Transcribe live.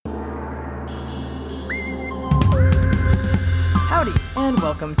and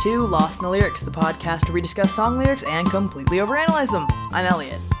welcome to Lost in the Lyrics, the podcast where we discuss song lyrics and completely overanalyze them. I'm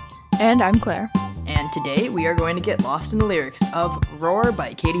Elliot. And I'm Claire. And today we are going to get lost in the lyrics of Roar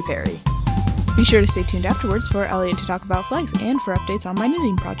by Katy Perry. Be sure to stay tuned afterwards for Elliot to talk about flags and for updates on my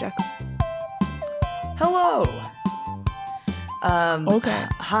knitting projects. Hello! Okay.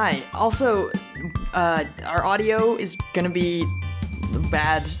 Hi. Also, our audio is going to be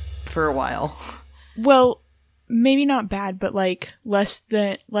bad for a while. Well, maybe not bad, but like less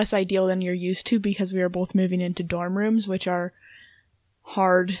ideal than you're used to because we are both moving into dorm rooms, which are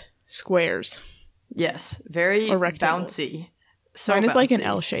hard squares. Yes, very bouncy. So mine is bouncy. like an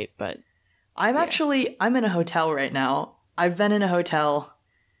L shape, but I'm in a hotel right now. I've been in a hotel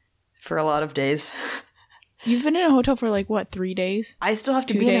for a lot of days. You've been in a hotel for like what, 3 days? I still have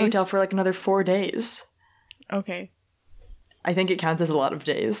to be in a hotel for like another 4 days. Okay. I think it counts as a lot of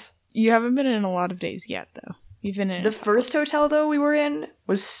days. You haven't been in a lot of days yet, though. You've been in the first hotel though we were in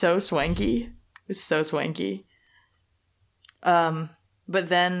was so swanky. It was so swanky. But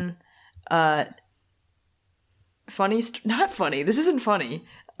then, not funny. This isn't funny.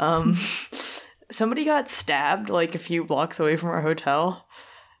 Somebody got stabbed like a few blocks away from our hotel.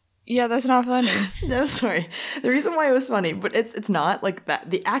 Yeah, that's not funny. No, sorry. The reason why it was funny, but it's not like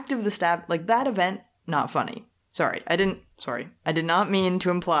that. The act of the stab, like that event, not funny. Sorry, I did not mean to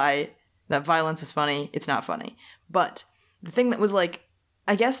imply that violence is funny. It's not funny. But the thing that was like,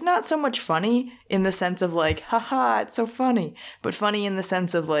 I guess not so much funny in the sense of like, haha, it's so funny, but funny in the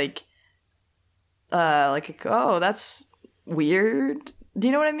sense of like, oh, that's weird. Do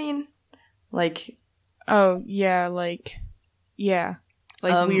you know what I mean? Like, oh yeah, like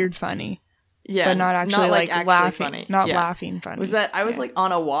weird funny. Yeah, but not actually like laughing funny. Not laughing funny. Was that I was like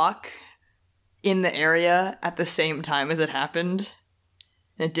on a walk in the area at the same time as it happened,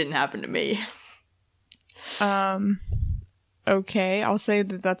 and it didn't happen to me. Okay, I'll say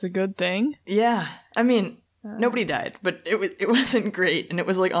that that's a good thing. Yeah, I mean, nobody died, but it wasn't great, and it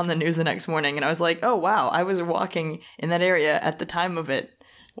was like on the news the next morning, and I was like, oh wow, I was walking in that area at the time of it.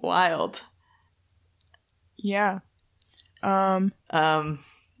 Wild. Yeah. Do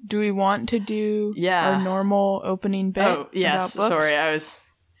we want to do our normal opening bit? Oh, yes. About books? Sorry, I was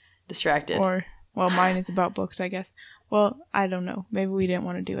distracted. Or, well, mine is about books, I guess. Well, I don't know. Maybe we didn't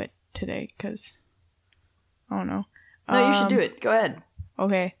want to do it today, because, I don't know. No, you should do it. Go ahead.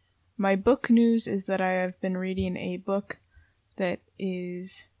 Okay. My book news is that I have been reading a book that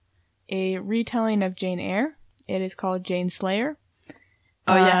is a retelling of Jane Eyre. It is called Jane Slayer.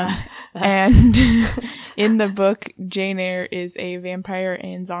 Oh, yeah. And in the book, Jane Eyre is a vampire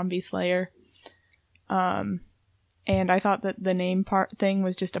and zombie slayer. And I thought that the name part thing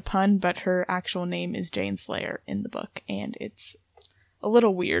was just a pun, but her actual name is Jane Slayer in the book, and it's a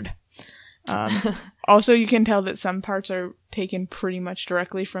little weird. Also, you can tell that some parts are taken pretty much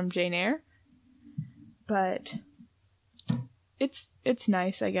directly from Jane Eyre, but it's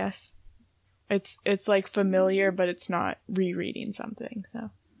nice, I guess. It's like familiar, but it's not rereading something,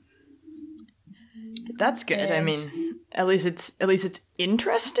 so that's good. I mean, at least it's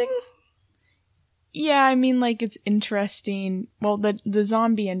interesting. Yeah, I mean, like, it's interesting. Well, the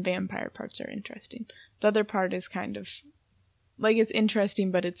zombie and vampire parts are interesting. The other part is kind of like, it's interesting,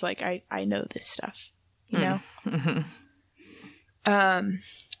 but it's like I know this stuff, you know.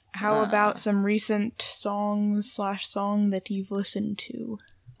 How about some recent song that you've listened to?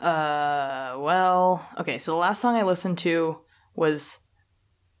 Well, okay, so the last song I listened to was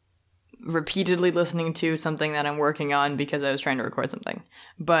repeatedly listening to something that I'm working on because I was trying to record something.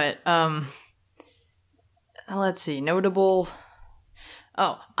 But, let's see, notable...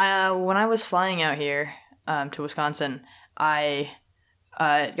 Oh, when I was flying out here, to Wisconsin, I,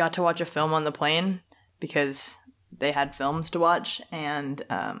 got to watch a film on the plane because they had films to watch, and,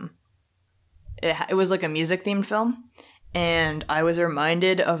 it was like a music-themed film. And I was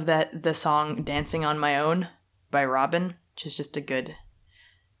reminded of the song Dancing on My Own by Robyn, which is just a good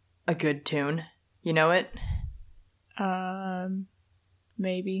tune. You know it?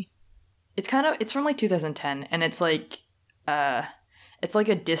 Maybe. It's from like 2010, and it's like a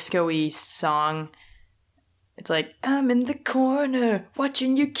disco-y song. It's like, I'm in the corner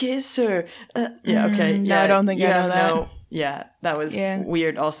watching you kiss her. Yeah, okay. No, I don't think I know that. Yeah, that was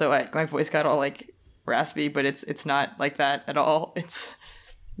weird. Also, my voice got all like raspy, but it's not like that at all. It's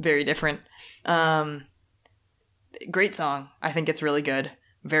very different. Great song. I think it's really good.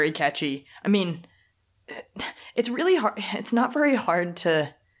 Very catchy. I mean, it's really hard. It's not very hard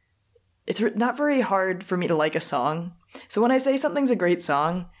for me to like a song. So when I say something's a great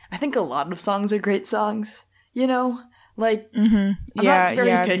song, I think a lot of songs are great songs. You know, like I'm not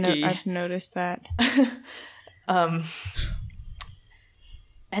very picky. I've noticed that.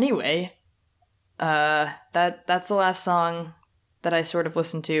 Anyway, that's the last song that I sort of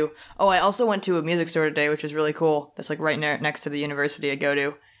listened to. Oh, I also went to a music store today, which was really cool. That's like right next to the university I go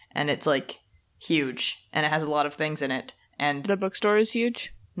to, and it's like huge, and it has a lot of things in it. And The bookstore is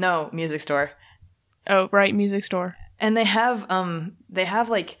huge? no, music store. Oh, right, music store. And they have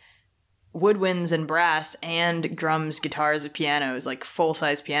like woodwinds and brass and drums, guitars, pianos, like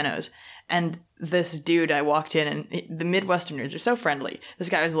full-size pianos. And this dude, I walked in, and the Midwesterners are so friendly. This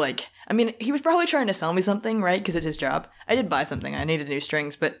guy was like, I mean, he was probably trying to sell me something, right? Because it's his job. I did buy something. I needed new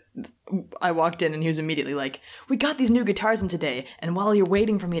strings, but I walked in, and he was immediately like, we got these new guitars in today, and while you're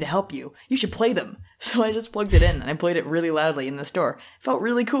waiting for me to help you, you should play them. So I just plugged it in, and I played it really loudly in the store. It felt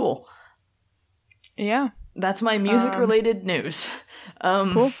really cool. Yeah. That's my music-related news.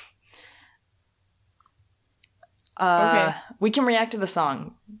 Cool. Okay. We can react to the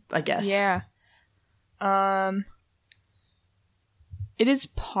song, I guess. Yeah. It is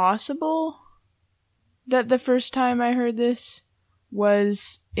possible that the first time I heard this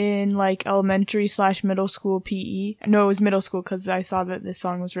was in like elementary / middle school PE. No, it was middle school because I saw that this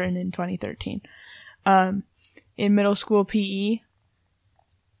song was written in 2013. In middle school PE.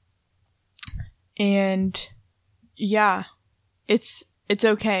 And yeah, it's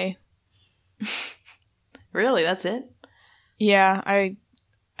okay. Really? That's it? Yeah, I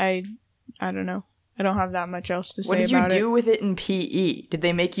don't know. I don't have that much else to say What did about you do with it in PE? Did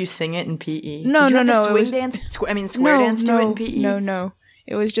they make you sing it in PE? No, did you have to no. swing dance? Square dance to it in PE? No.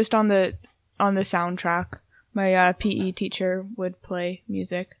 It was just on the soundtrack. My PE teacher would play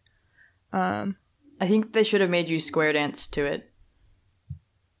music. I think they should have made you square dance to it.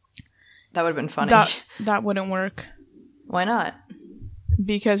 That would have been funny. That wouldn't work Why not?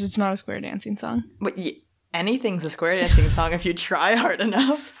 because it's not a square dancing song. But anything's a square dancing song if you try hard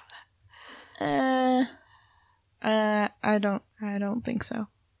enough. I don't think so.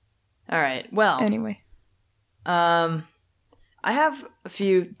 All right. Well, Anyway. I have a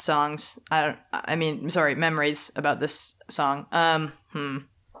few songs. Memories about this song.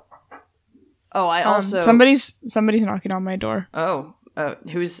 Oh, I also somebody's knocking on my door. Oh,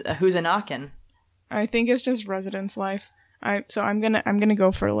 who's a knocking? I think it's just Residence Life. I'm gonna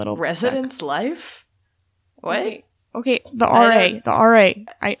go for a little Residence Life? What? Okay, the RA.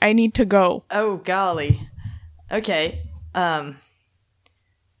 I need to go. Oh, golly. Okay.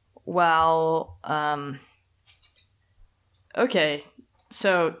 Okay.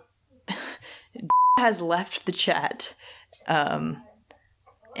 So, has left the chat. And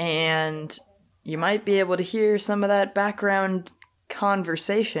you might be able to hear some of that background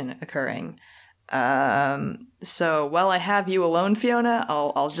conversation occurring. So while I have you alone, Fiona,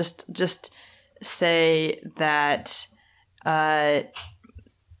 I'll just say that, oh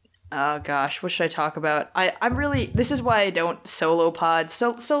gosh, what should I talk about? I'm really, this is why I don't solo pod.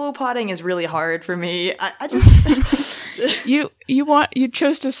 Solo podding is really hard for me. I just... You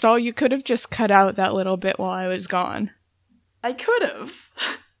chose to stall. You could have just cut out that little bit while I was gone. I could have.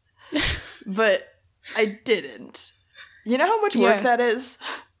 But I didn't. You know how much work that is?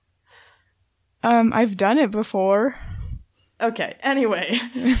 I've done it before. Okay, anyway.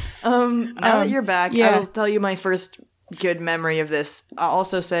 Now that you're back, I will tell you my first good memory of this. I'll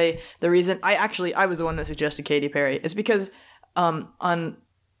also say the reason I was the one that suggested Katy Perry. It's because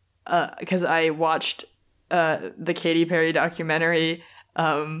because I watched the Katy Perry documentary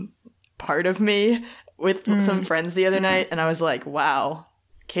Part of Me with some friends the other night, and I was like, wow,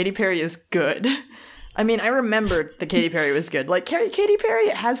 Katy Perry is good. I mean, I remembered that Katy Perry was good. Like, Katy Perry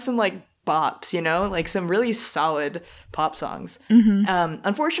has some, like, bops, you know? Like, some really solid pop songs.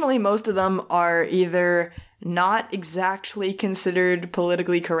 Unfortunately, most of them are either not exactly considered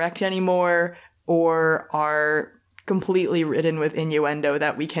politically correct anymore or are completely written with innuendo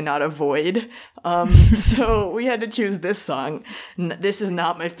that we cannot avoid. So we had to choose this song. This is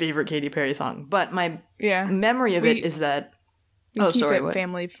not my favorite Katy Perry song, but my memory of it is that we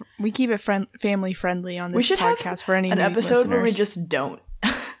keep it family friendly on this podcast for any an episode listeners. where we just don't.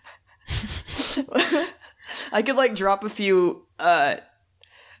 I could like drop a few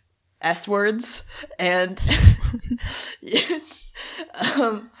S words and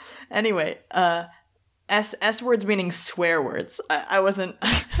anyway, S words meaning swear words. I wasn't.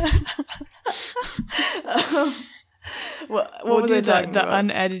 What we'll was do I talking the about?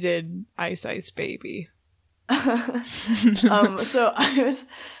 Unedited Ice Ice Baby. So I was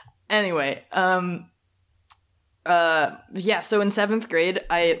anyway. So in 7th grade,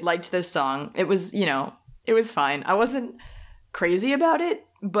 I liked this song. It was, it was fine. I wasn't crazy about it,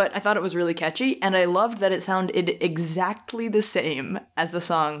 but I thought it was really catchy, and I loved that it sounded exactly the same as the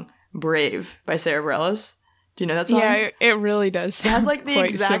song Brave by Sarah Bareilles. Do you know that song? Yeah, it really does. It has like the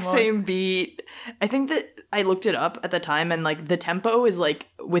exact similar. same beat. I think that I looked it up at the time, and like the tempo is like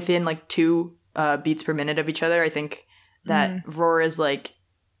within like 2 beats per minute of each other. I think that Roar is like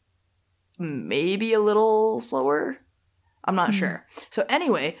maybe a little slower. I'm not sure. So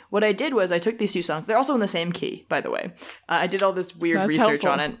anyway, what I did was I took these 2 songs. They're also in the same key, by the way. I did all this weird research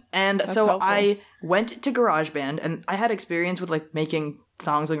on it. And so helpful. I went to GarageBand, and I had experience with like making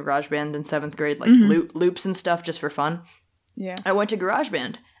songs on GarageBand in 7th grade, like loops and stuff just for fun. Yeah. I went to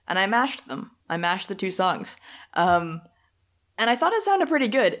GarageBand, and I mashed them. I mashed the 2 songs. And I thought it sounded pretty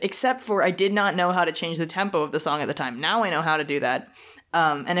good, except for I did not know how to change the tempo of the song at the time. Now I know how to do that.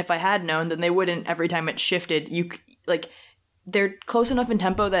 And if I had known, then they wouldn't, every time it shifted, they're close enough in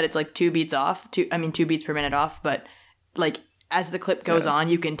tempo that it's like 2 beats off, 2 beats per minute off, but like as the clip goes on,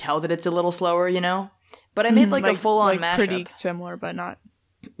 you can tell that it's a little slower, you know? But I made like a full-on mashup. Pretty similar, but not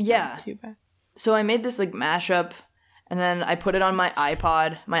too bad. So I made this like mashup, and then I put it on my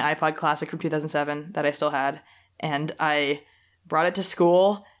iPod Classic from 2007 that I still had, and I brought it to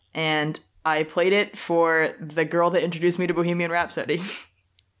school, and I played it for the girl that introduced me to Bohemian Rhapsody.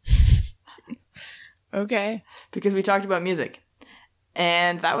 Okay. Because we talked about music.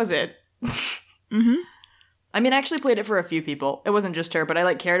 And that was it. I mean, I actually played it for a few people. It wasn't just her, but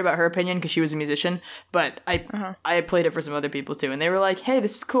I cared about her opinion because she was a musician. But I played it for some other people too. And they were like, hey,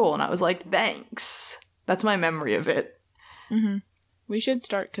 this is cool. And I was like, thanks. That's my memory of it. We should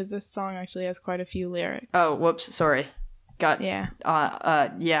start because this song actually has quite a few lyrics. Oh, whoops. Sorry. Yeah.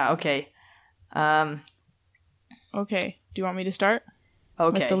 Yeah, okay. Okay. Do you want me to start?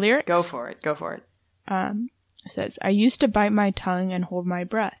 Okay. With the lyrics? Go for it. It says, I used to bite my tongue and hold my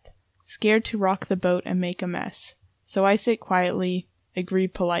breath, scared to rock the boat and make a mess. So I sit quietly, agree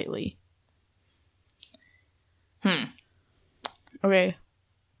politely. Okay.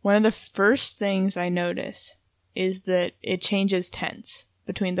 One of the first things I notice is that it changes tense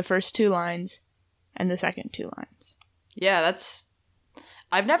between the first 2 lines and the second 2 lines. Yeah,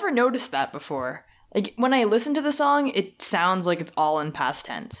 I've never noticed that before. Like, when I listen to the song, it sounds like it's all in past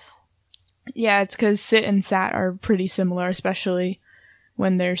tense. Yeah, it's because sit and sat are pretty similar, especially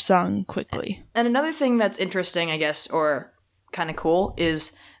when they're sung quickly. And another thing that's interesting, I guess, or kind of cool,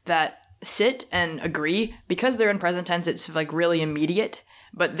 is that sit and agree, because they're in present tense, it's like really immediate,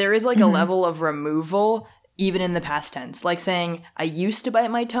 but there is like a level of removal even in the past tense. Like saying, I used to bite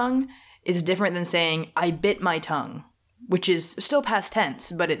my tongue is different than saying, I bit my tongue, which is still past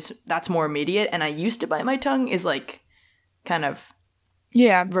tense, but that's more immediate, and I used to bite my tongue is like kind of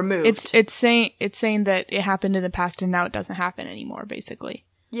removed. It's saying that it happened in the past and now it doesn't happen anymore, basically.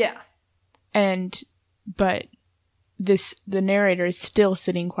 Yeah. But the narrator is still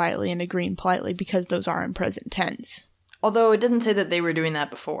sitting quietly and agreeing politely because those are in present tense. Although it doesn't say that they were doing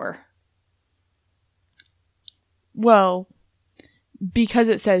that before. Well, because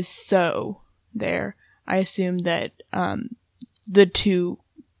it says so there, I assume that the 2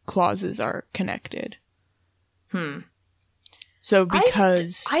 clauses are connected. So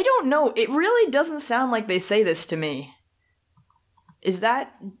because... I don't know. It really doesn't sound like they say this to me. Is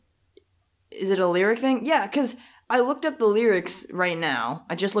it a lyric thing? Yeah, because I looked up the lyrics right now.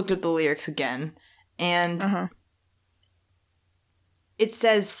 I just looked up the lyrics again. And it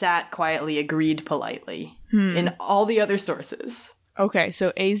says sat quietly, agreed politely. In all the other sources. Okay,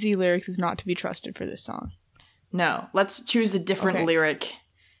 so AZ lyrics is not to be trusted for this song. No, let's choose a different lyric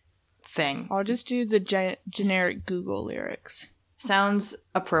thing. I'll just do the generic Google lyrics. Sounds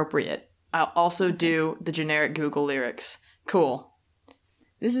appropriate. I'll also do the generic Google lyrics. Cool.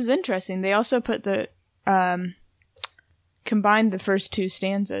 This is interesting. They also put combined the first 2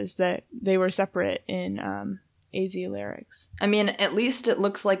 stanzas, that they were separate in AZ lyrics. I mean, at least it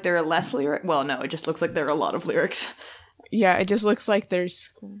looks like there are less lyrics. Well, no, it just looks like there are a lot of lyrics. Yeah, it just looks like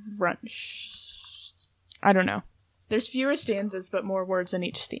there's I don't know. There's fewer stanzas, but more words in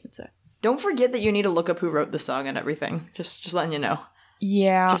each stanza. Don't forget that you need to look up who wrote the song and everything. Just letting you know.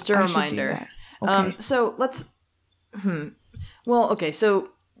 Yeah, just a reminder. Okay. So let's. Well, okay.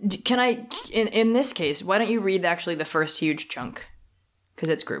 So can I? In this case, why don't you read actually the first huge chunk? Because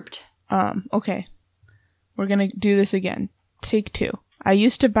it's grouped. Okay. We're gonna do this again. Take 2. I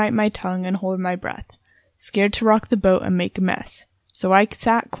used to bite my tongue and hold my breath, scared to rock the boat and make a mess. So I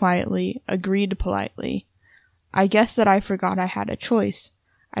sat quietly, agreed politely. I guess that I forgot I had a choice.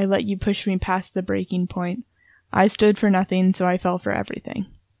 I let you push me past the breaking point. I stood for nothing, so I fell for everything.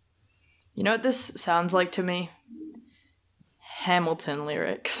 You know what this sounds like to me? Hamilton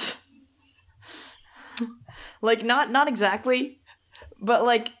lyrics. Like, not exactly, but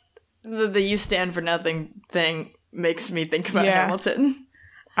like, the you stand for nothing thing makes me think about Hamilton.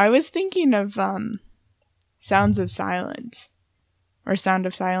 I was thinking of Sounds of Silence. Or Sound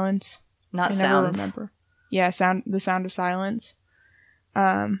of Silence. Not I never sounds. remember. Yeah, The Sound of Silence.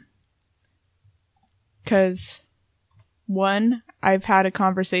 Because, one, I've had a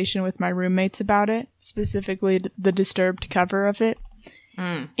conversation with my roommates about it, specifically the Disturbed cover of it.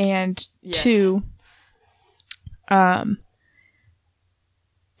 And Yes. two,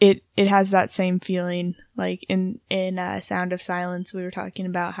 it has that same feeling, like in Sound of Silence, we were talking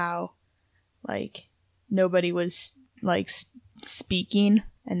about how, like, nobody was, like, speaking,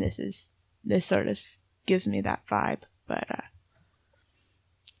 and this sort of gives me that vibe, but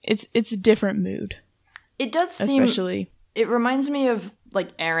it's a different mood. It does seem... Especially... It reminds me of, like,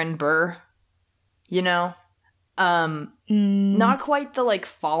 Aaron Burr, you know? Not quite the, like,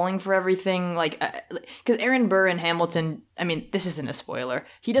 falling for everything, like, because Aaron Burr in Hamilton, I mean, this isn't a spoiler,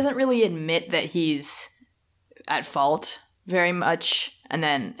 he doesn't really admit that he's at fault very much, and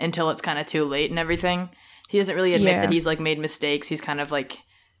then, until it's kind of too late and everything, he doesn't really admit that he's, like, made mistakes. He's kind of, like,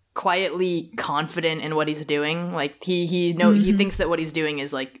 quietly confident in what he's doing, like, he thinks that what he's doing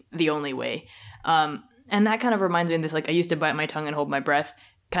is, like, the only way, and that kind of reminds me of this, like, I used to bite my tongue and hold my breath,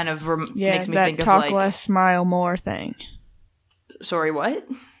 kind of makes me think of, like... talk less, smile more thing. Sorry, what?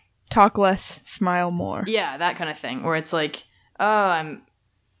 Talk less, smile more. Yeah, that kind of thing, where it's like, oh,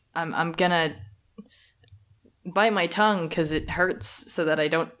 I'm gonna bite my tongue because it hurts so that I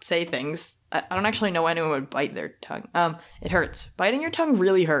don't say things. I don't actually know why anyone would bite their tongue. It hurts. Biting your tongue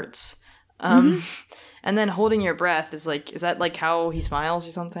really hurts. And then holding your breath is that like how he smiles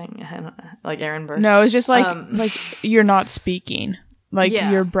or something? Like Aaron Burr? No, it's just like like you're not speaking. Like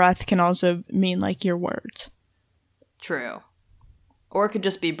your breath can also mean like your words. True. Or it could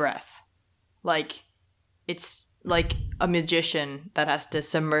just be breath. Like it's like a magician that has to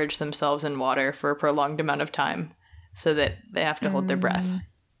submerge themselves in water for a prolonged amount of time so that they have to hold their breath.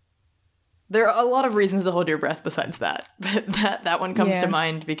 There are a lot of reasons to hold your breath besides that. But that one comes to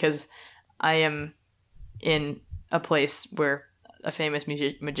mind because I am in a place where a famous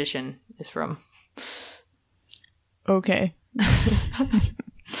magician is from. Okay.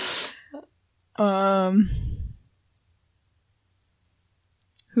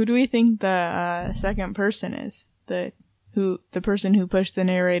 Who do we think the second person is? The person who pushed the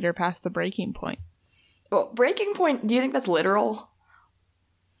narrator past the breaking point. Well, breaking point, do you think that's literal?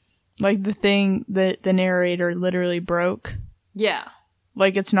 Like the thing that the narrator literally broke? Yeah.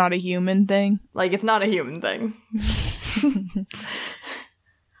 Like it's not a human thing? Like it's not a human thing.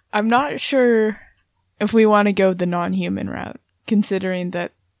 I'm not sure if we want to go the non-human route, considering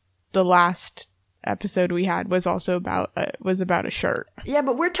that the last episode we had was also about a shirt. Yeah,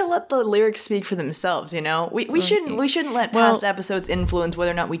 but we're to let the lyrics speak for themselves, you know? We shouldn't let past episodes influence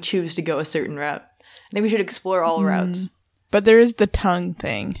whether or not we choose to go a certain route. I think we should explore all routes. But there is the tongue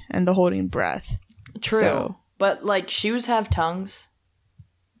thing and the holding breath. True. So, but like shoes have tongues.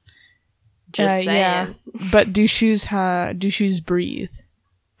 Just saying. Yeah. But do shoes breathe?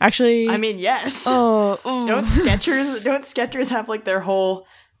 Actually, I mean, yes. Oh. Don't Skechers have like their whole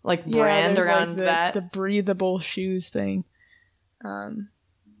like brand around like that? The breathable shoes thing.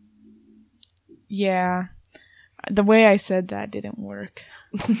 Yeah. The way I said that didn't work.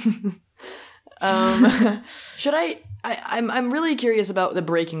 Should I'm really curious about the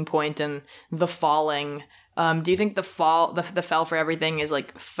breaking point and the falling. Do you think the fell for everything is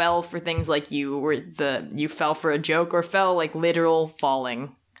like fell for things like you fell for a joke or fell like literal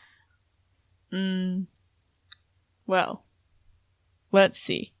falling? Well, let's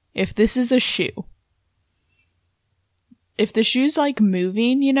see. If this is a shoe, if the shoe's like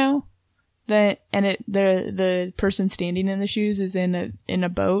moving, you know, the person standing in the shoes is in a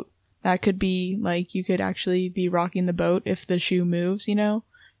boat, that could be like you could actually be rocking the boat if the shoe moves, you know,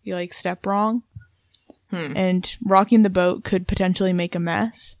 you like step wrong. And rocking the boat could potentially make a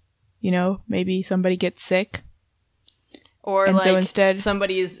mess. You know, maybe somebody gets sick. Or and like so instead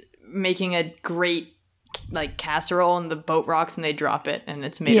somebody's making a great like casserole and the boat rocks and they drop it and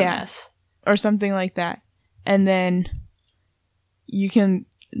it's made a mess. Or something like that. And then you can,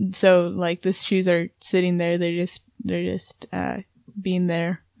 so like the shoes are sitting there, they're just being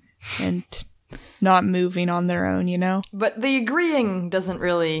there and not moving on their own, you know? But the agreeing doesn't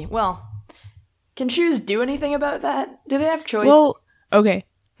really, well, can shoes do anything about that? Do they have choice? Well, okay.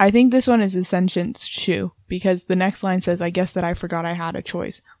 I think this one is a sentient shoe because the next line says, I guess that I forgot I had a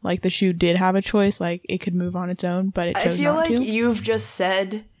choice. Like the shoe did have a choice, like it could move on its own, but it chose not to. I feel like you've just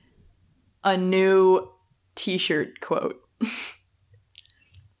said a new t-shirt quote.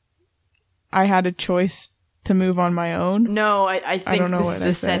 I had a choice to move on my own? No, I think this is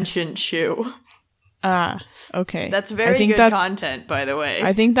a sentient shoe. Okay. That's very good content, by the way.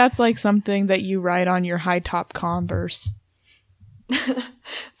 I think that's like something that you write on your high top Converse.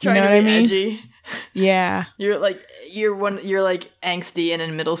 Trying to be edgy. Yeah. You're like angsty and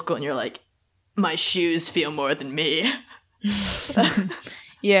in middle school and you're like, my shoes feel more than me.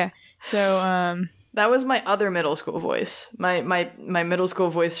 Yeah. So that was my other middle school voice. My middle school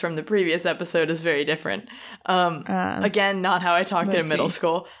voice from the previous episode is very different. Again, not how I talked in middle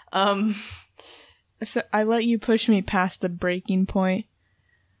school. So I let you push me past the breaking point.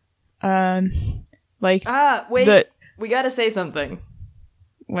 Wait, we gotta say something.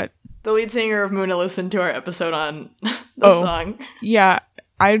 What? The lead singer of Muna listened to our episode on the song. Yeah,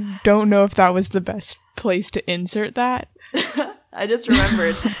 I don't know if that was the best place to insert that. I just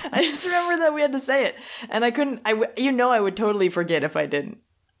remembered. That we had to say it, and I couldn't. I would totally forget if I didn't.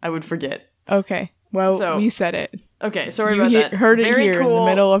 I would forget. Okay. Well, we said it. Okay, sorry about that. Heard it very here in the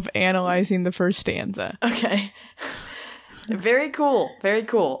middle of analyzing the first stanza. Okay. Very cool. Very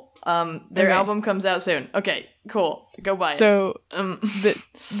cool. Their album comes out soon. Okay, cool. Go buy it. So,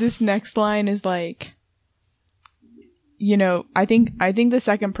 this next line is like, I think the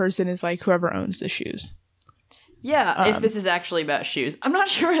second person is like whoever owns the shoes. Yeah, if this is actually about shoes. I'm not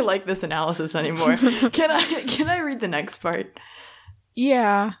sure I like this analysis anymore. Can I read the next part?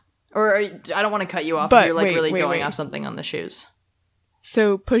 Yeah. Or I don't want to cut you off if you're like really going off something on the shoes.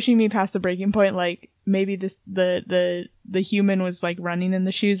 So pushing me past the breaking point, like maybe the human was like running in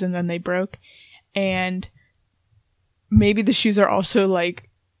the shoes and then they broke, and maybe the shoes are also like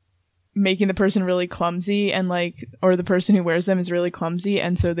making the person really clumsy, and like, or the person who wears them is really clumsy,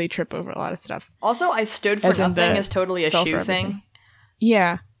 and so they trip over a lot of stuff. Also, I stood for nothing is totally a shoe thing.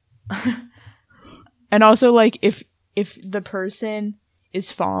 Yeah. And also, like, if the person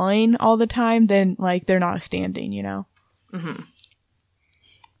is falling all the time, then like they're not standing, Mm-hmm.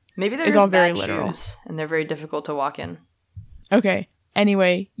 Maybe they're just bad shoes, and they're very difficult to walk in. Okay.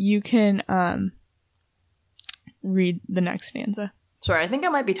 Anyway, you can read the next stanza. Sorry, I think I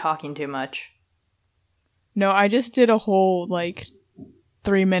might be talking too much. No, I just did a whole,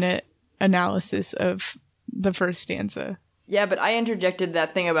 3-minute analysis of the first stanza. Yeah, but I interjected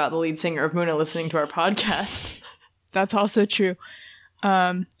that thing about the lead singer of Muna listening to our podcast. That's also true.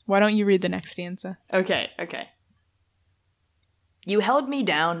 Why don't you read the next stanza? Okay. You held me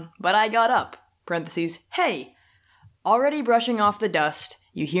down, but I got up. Parentheses, hey! Already brushing off the dust.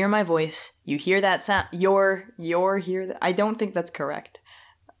 You hear my voice. You hear that sound. I don't think that's correct.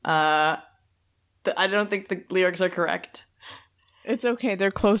 I don't think the lyrics are correct. It's okay.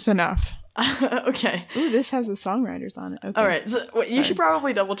 They're close enough. Okay. Ooh, this has the songwriters on it. Okay. All right. So you should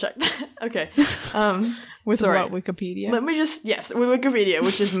probably double check that. Okay. With what, Wikipedia? Let me with Wikipedia,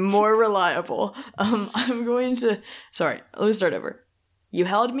 which is more reliable. I'm going to... Sorry. Let me start over. You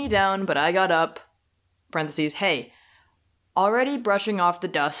held me down, but I got up. Parentheses, hey. Already brushing off the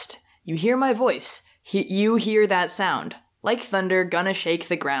dust, you hear my voice. You hear that sound. Like thunder gonna shake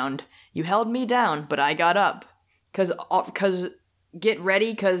the ground. You held me down, but I got up. Cause get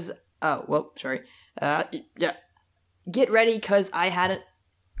ready, cause... Oh, well, sorry. Yeah. Get ready, cause I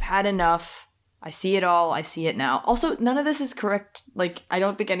had enough. I see it all, I see it now. Also, none of this is correct. Like, I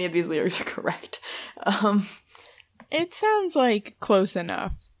don't think any of these lyrics are correct. It sounds like close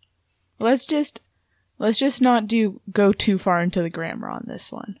enough. Let's just not go too far into the grammar on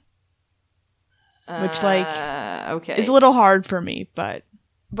this one. Which, okay. is a little hard for me, but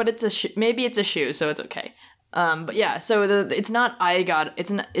it's maybe it's a shoe, so it's okay. But yeah, so it's not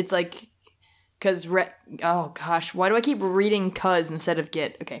it's like, cause oh gosh, why do I keep reading cuz instead of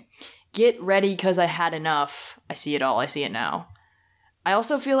get? Okay. Get ready cause I had enough. I see it all, I see it now. I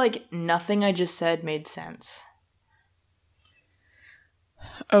also feel like nothing I just said made sense.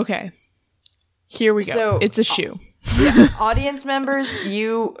 Okay. Here we go. So, it's a shoe. Yeah. Audience members,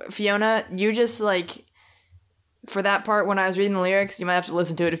 Fiona, you just for that part when I was reading the lyrics, you might have to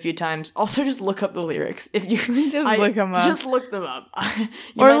listen to it a few times. Also, just look up the lyrics. If you look them up. Just look them up.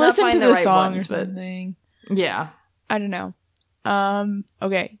 Or listen to the song or something. Yeah. I don't know.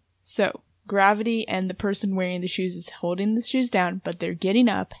 Okay. So, gravity and the person wearing the shoes is holding the shoes down, but they're getting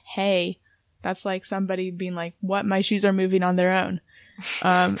up. Hey. That's like somebody being like, what? My shoes are moving on their own.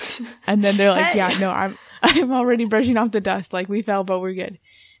 And then they're like, hey. Yeah, no, I'm already brushing off the dust. Like, we fell, but we're good.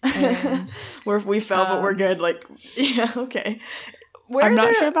 And, we fell, but we're good. Like, yeah, okay. I'm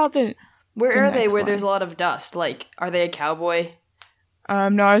not sure about the... Where are they where there's a lot of dust? Like, are they a cowboy?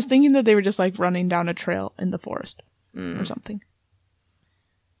 No, I was thinking that they were just, running down a trail in the forest or something.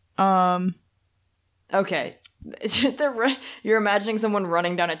 Okay. You're imagining someone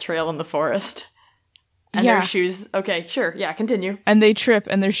running down a trail in the forest. And yeah. Their shoes... Okay, sure. Yeah, continue. And they trip,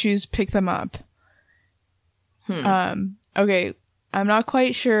 and their shoes pick them up. Okay, I'm not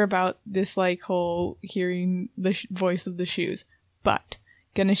quite sure about this, like, whole hearing the voice of the shoes, but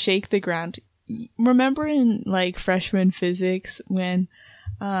gonna shake the ground. Remember in, like, freshman physics when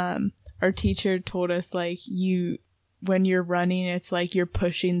our teacher told us, like, when you're running, it's like you're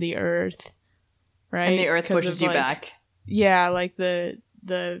pushing the earth, right? And the earth pushes you back. Yeah, like the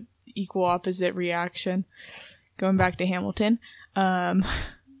equal opposite reaction. Going back to Hamilton. Newton's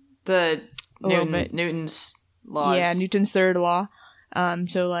laws. Yeah, Newton's third law.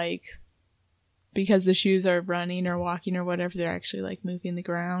 So, like, because the shoes are running or walking or whatever, they're actually, like, moving the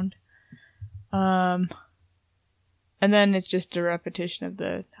ground. And then it's just a repetition of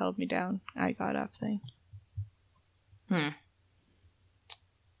the held me down, I got up thing. Do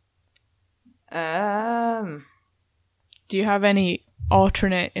you have any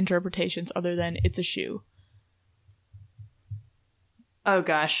alternate interpretations other than it's a shoe? Oh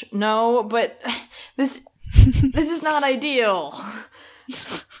gosh, no, but this is not ideal.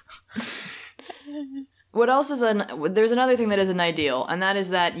 What else is there's another thing that isn't ideal, and that is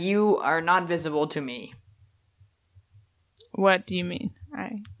that you are not visible to me. What do you mean?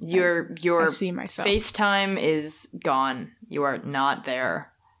 Your I see myself. FaceTime is gone. You are not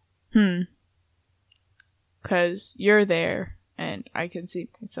there. Because you're there, and I can see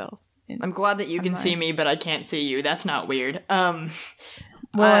myself. I'm glad that you can see me, but I can't see you. That's not weird. Well,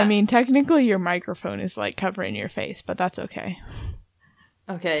 I mean, technically your microphone is, like, covering your face, but that's okay.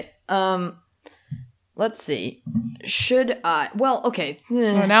 Okay. Let's see. Should I... Well, okay.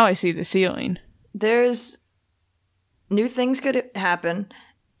 Well, now I see the ceiling. There's... New things could happen,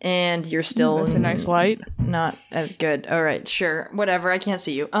 and you're still... With a nice light. Not as good. Alright, sure. Whatever, I can't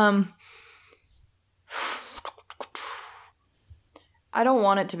see you. I don't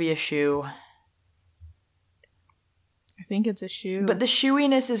want it to be a shoe. I think it's a shoe. But the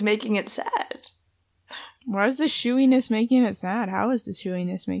shoeiness is making it sad. Why is the shoeiness making it sad? How is the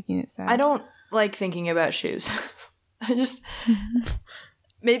shoeiness making it sad? I don't like thinking about shoes. I just...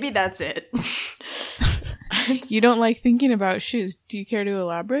 Maybe that's it. You don't like thinking about shoes. Do you care to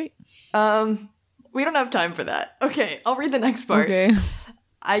elaborate? We don't have time for that. Okay, I'll read the next part. Okay.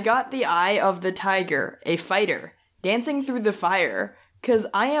 I got the eye of the tiger, a fighter, dancing through the fire, 'cause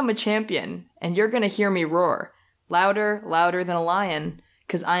I am a champion, and you're gonna hear me roar. Louder, louder than a lion,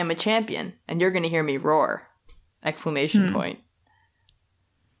 'cause I am a champion, and you're gonna hear me roar. Exclamation point.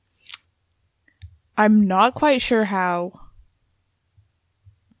 I'm not quite sure how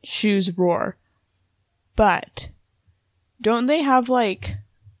shoes roar, but don't they have, like,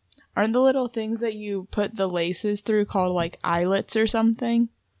 aren't the little things that you put the laces through called, like, eyelets or something?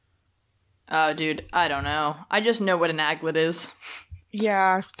 Oh, dude, I don't know. I just know what an aglet is.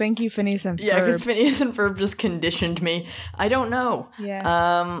 Yeah, thank you, Phineas and Ferb. Yeah, because Phineas and Ferb just conditioned me. I don't know. Yeah.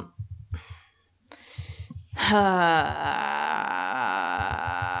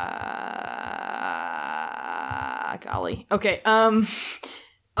 Golly. Okay,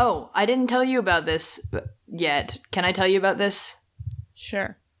 oh, I didn't tell you about this yet. Can I tell you about this?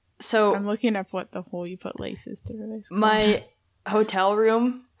 Sure. So... I'm looking up what the hole you put laces through is called. My hotel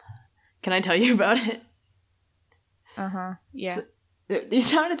room... Can I tell you about it? Uh-huh, yeah. So, you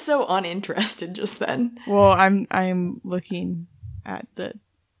sounded so uninterested just then. Well, I'm looking at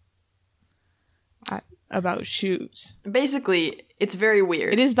about shoes. Basically, it's very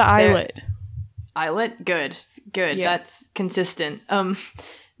weird. It is the eyelet. Eyelet? Good. Yeah. That's consistent.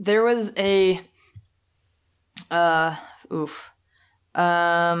 There was a...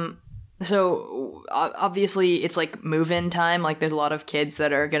 So, obviously, it's, like, move-in time. Like, there's a lot of kids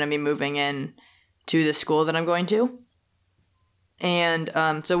that are gonna be moving in to the school that I'm going to. And,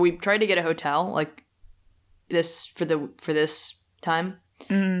 so we tried to get a hotel, like, for this time.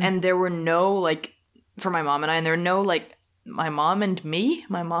 And there were no, like, for my mom and I, and there were no, like, my mom and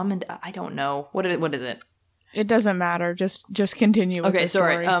I don't know. What is it? It doesn't matter. Just continue with the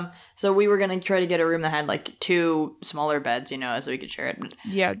story. Sorry. So we were gonna try to get a room that had, like, 2 smaller beds, so we could share it.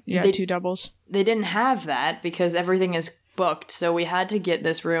 Yeah, 2 doubles. They didn't have that because everything is booked, so we had to get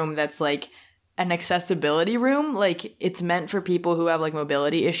this room that's, like, an accessibility room. Like, it's meant for people who have, like,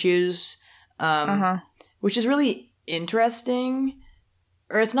 mobility issues, which is really interesting.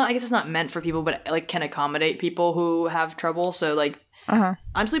 Or it's not, I guess it's not meant for people, but, like, can accommodate people who have trouble. So, like,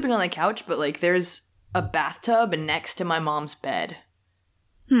 I'm sleeping on the couch, but, like, there's a bathtub next to my mom's bed.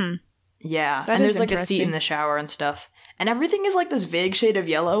 Yeah. And there's, like, a seat in the shower and stuff. And everything is, like, this vague shade of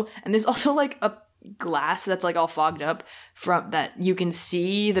yellow. And there's also, like, a glass that's, like, all fogged up from that you can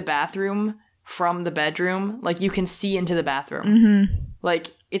see the bathroom from the bedroom. Like, you can see into the bathroom. Like,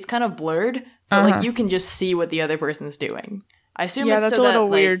 it's kind of blurred, but, like, you can just see what the other person's doing. I assume it's that's so a little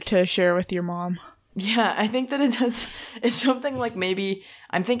that, weird like, to share with your mom. Yeah, I think that it does. It's something like maybe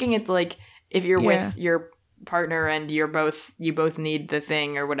I'm thinking it's like if you're with your partner and you both need the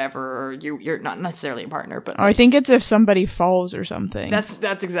thing or whatever, or you're not necessarily a partner, but I think it's if somebody falls or something. That's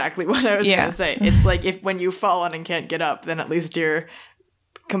exactly what I was gonna say. It's like if when you fall on and can't get up, then at least your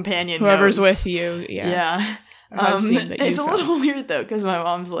companion, whoever's knows. With you, yeah. It's a little weird though because my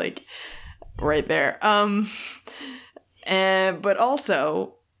mom's like right there. But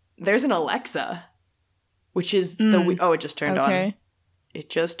also there's an Alexa, which is it just turned on. It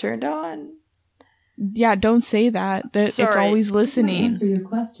just turned on. Yeah, don't say that. It's always listening. Answer your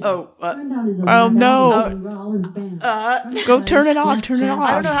question. No! Go turn it off. Turn it off.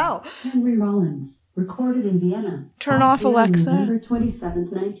 I don't know how. Henry Rollins, recorded in Vienna. Turn off Alexa. November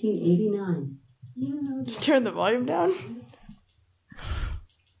 27th, 1989. Turn the volume down.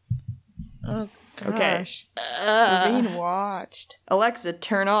 Oh okay. Gosh. We're being watched. Alexa,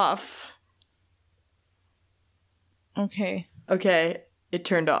 turn off. Okay. Okay. It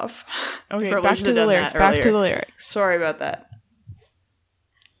turned off. Okay, back to the lyrics. Back to the lyrics. Sorry about that.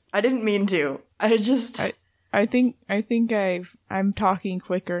 I didn't mean to. I just. I think I'm talking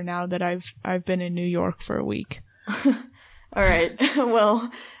quicker now that I've been in New York for a week. All right.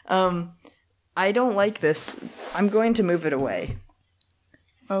 Well, I don't like this. I'm going to move it away.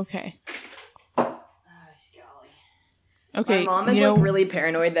 Okay. Okay. My mom is really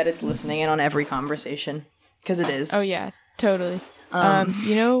paranoid that it's listening in on every conversation because it is. Oh yeah, totally.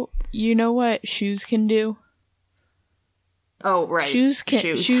 You know what shoes can do? Oh, right. Shoes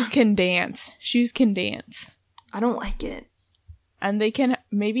can dance. Shoes can dance. I don't like it. And they can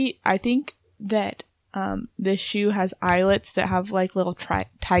I think that this shoe has eyelets that have like little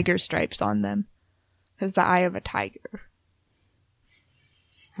tiger stripes on them. Has the eye of a tiger.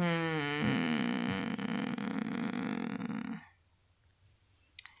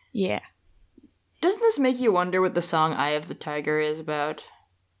 Yeah. Doesn't this make you wonder what the song Eye of the Tiger is about?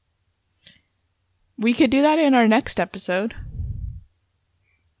 We could do that in our next episode.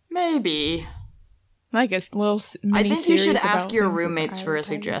 Maybe. Like a little mini I think you series should ask about your roommates for a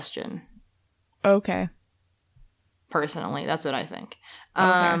suggestion. Okay. Personally, that's what I think.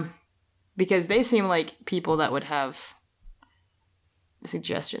 Okay. Because they seem like people that would have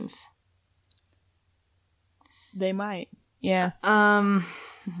suggestions. They might. Yeah.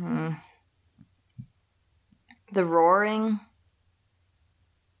 The roaring.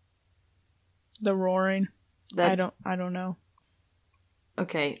 The roaring. I don't know.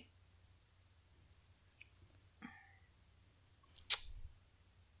 Okay.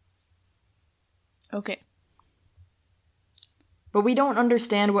 Okay. But we don't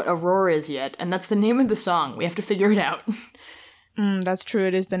understand what a roar is yet, and that's the name of the song. We have to figure it out. That's true.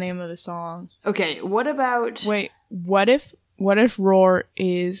 It is the name of the song. Okay, what about... Wait, what if roar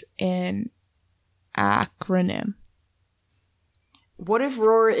is an acronym? What if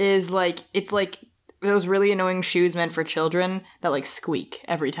roar is it's like those really annoying shoes meant for children that like squeak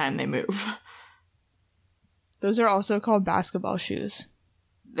every time they move? Those are also called basketball shoes.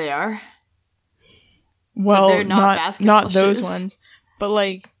 They are? Well, but they're not basketball not those shoes. ones, but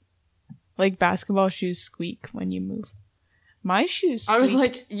like basketball shoes squeak when you move. My shoes squeak. I was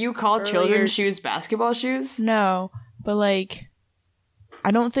like, you call children's shoes basketball shoes? No, but I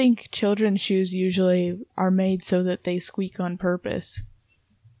don't think children's shoes usually are made so that they squeak on purpose.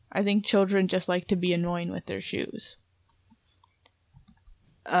 I think children just like to be annoying with their shoes.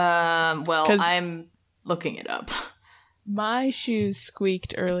 Well, I'm looking it up. My shoes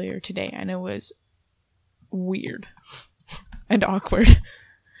squeaked earlier today, and it was weird and awkward.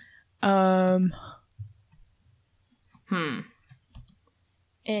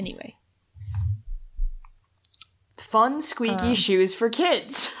 Anyway. Fun squeaky shoes for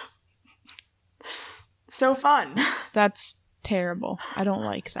kids. So fun. That's terrible. I don't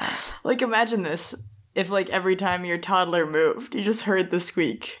like that. Like, imagine this. If, every time your toddler moved, you just heard the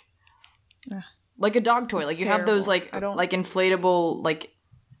squeak. Like a dog toy. Like, you have those, inflatable,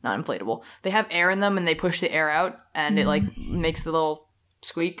 not inflatable. They have air in them, and they push the air out, and it, makes the little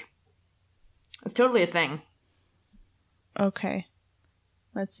squeak. It's totally a thing. Okay.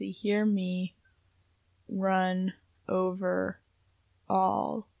 Let's see. Hear me run over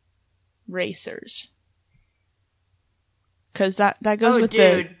all racers. Because that goes with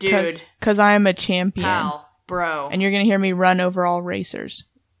dude. Because I am a champion. Pal, bro. And you're going to hear me run over all racers.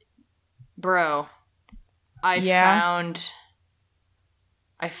 Bro. I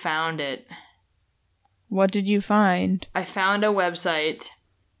found it. What did you find? I found a website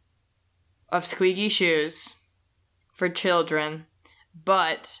of squeaky shoes for children,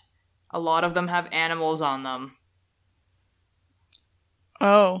 but a lot of them have animals on them.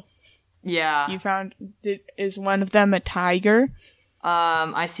 Oh. Yeah. You found, is one of them a tiger?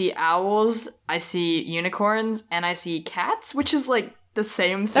 I see owls, I see unicorns, and I see cats, which is like the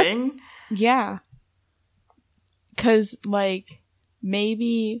same thing. Yeah. Because, like,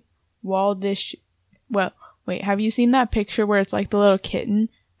 maybe while this... well, wait, have you seen that picture where it's like the little kitten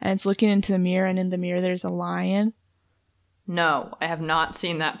and it's looking into the mirror and in the mirror there's a lion? No, I have not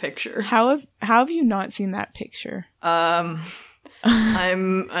seen that picture. How have you not seen that picture? I'm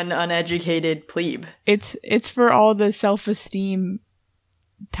an uneducated plebe. It's for all the self-esteem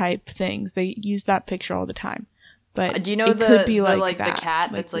type things. They use that picture all the time. But do you know it the could be the, like the that.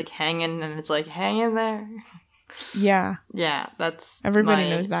 cat that's like hanging and it's like hanging there? Yeah. Yeah, that's Everybody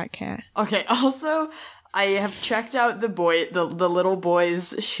knows that cat. Okay, also I have checked out the little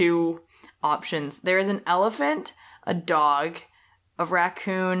boy's shoe options. There is an elephant, a dog, a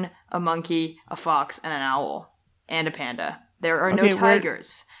raccoon, a monkey, a fox, and an owl, and a panda. There are no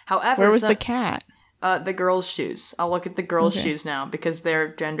tigers. However, where was the cat? The girls' shoes. I'll look at the girls' shoes now because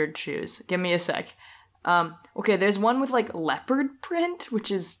they're gendered shoes. Give me a sec. Okay, there's one with like leopard print,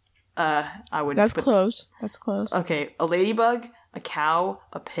 which is That's close. That's close. Okay, a ladybug, a cow,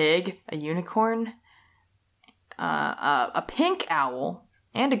 a pig, a unicorn, a pink owl,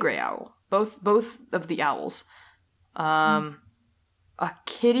 and a gray owl. Both of the owls. A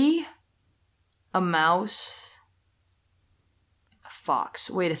kitty, a mouse, a fox.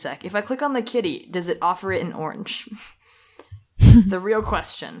 Wait a sec. If I click on the kitty, does it offer it in orange? It's the real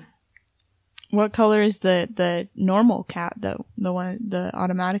question. What color is the normal cat though? The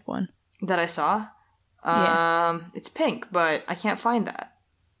automatic one that I saw? Yeah. It's pink, but I can't find that.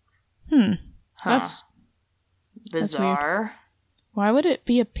 Huh. That's bizarre. That's why would it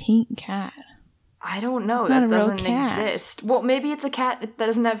be a pink cat? I don't know. It's that not a real doesn't cat. exist. Well, maybe it's a cat that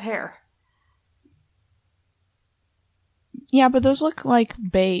doesn't have hair. Yeah, but those look like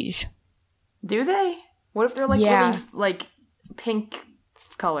beige. Do they? What if they're like really like pink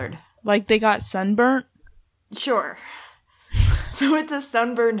colored? Like they got sunburnt? Sure. So it's a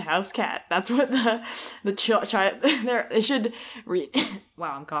sunburned house cat. That's what the child they should read.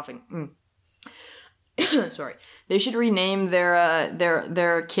 Wow, I'm coughing. Sorry. They should rename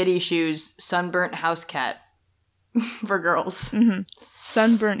their kitty shoes Sunburnt House Cat for girls. Mm-hmm.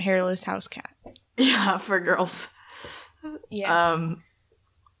 Sunburnt hairless house cat. Yeah, for girls. Yeah.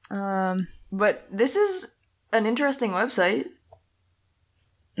 But this is an interesting website.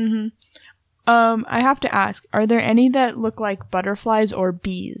 Mm-hmm. I have to ask, are there any that look like butterflies or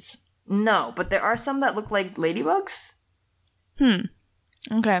bees? No, but there are some that look like ladybugs.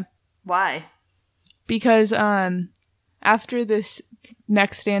 Okay. Why? Because after this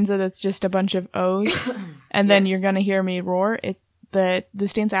next stanza that's just a bunch of O's, and then you're gonna hear me roar, the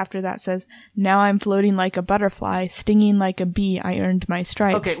stanza after that says, "Now I'm floating like a butterfly, stinging like a bee, I earned my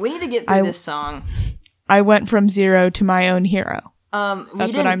stripes." Okay, we need to get through this song. I went from zero to my own hero.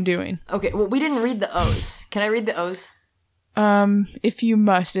 That's what I'm doing. Okay, well, we didn't read the O's. Can I read the O's? If you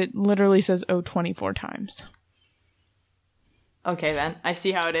must, it literally says O 24 times. Okay, then. I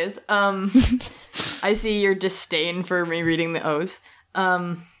see how it is. I see your disdain for me reading the O's.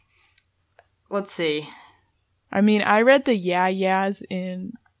 Let's see. I mean, I read the yeah-yeahs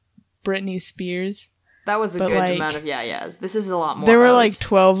in Britney Spears. That was a good amount of yeah-yeahs. This is a lot more There were O's. like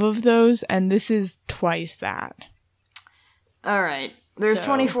 12 of those, and this is twice that. Alright. There's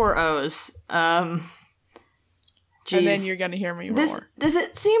 24 O's. And then you're gonna hear me roar. Does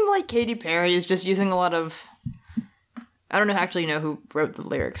it seem like Katy Perry is just using a lot of... I don't actually know who wrote the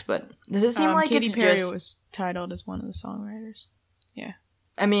lyrics, but does it seem like Katy it's Perry just... was titled as one of the songwriters. Yeah.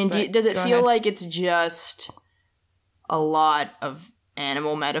 I mean, does it feel ahead. like it's just a lot of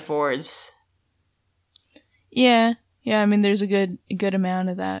animal metaphors? Yeah. Yeah, I mean, there's a good amount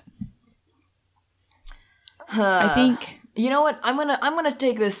of that. I think... You know what? I'm gonna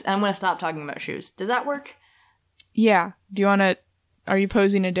take this. I'm gonna stop talking about shoes. Does that work? Yeah. Do you want to? Are you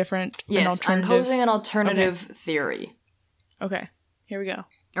posing a different? Yes, I'm posing an alternative theory. Okay. Here we go.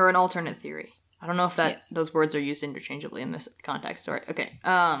 Or an alternate theory. I don't know if those words are used interchangeably in this context. Sorry. Okay.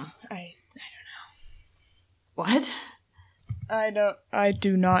 I don't know. What? I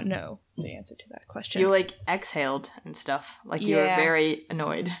do not know the answer to that question. You like exhaled and stuff. Like you were very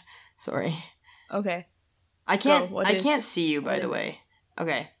annoyed. Sorry. Okay. I can't see you, by the way.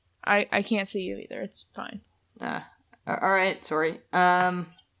 Okay. I can't see you either. It's fine. Alright, sorry.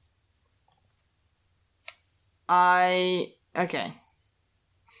 Okay.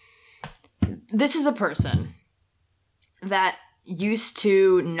 This is a person that used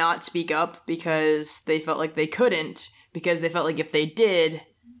to not speak up because they felt like they couldn't, because they felt like if they did,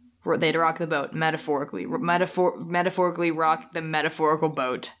 they'd rock the boat, metaphorically. Metaphorically rock the metaphorical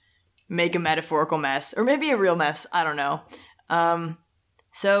boat. make a metaphorical mess, or maybe a real mess. I don't know.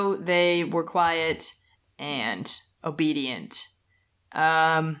 So they were quiet and obedient.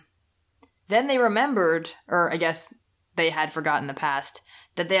 Then they remembered, or I guess they had forgotten the past,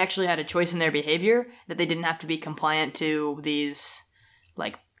 that they actually had a choice in their behavior, that they didn't have to be compliant to these,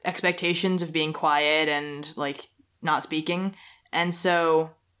 like, expectations of being quiet and, like, not speaking. And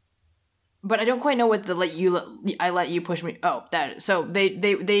so, but I don't quite know what I let you push me. Oh, so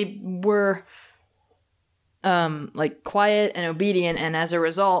they were, like, quiet and obedient, and as a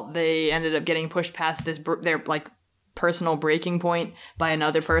result, they ended up getting pushed past their, like, personal breaking point by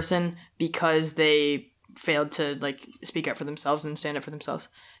another person because they failed to, like, speak up for themselves and stand up for themselves.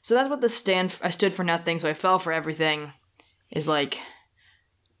 So that's what I stood for nothing, so I fell for everything, is, like,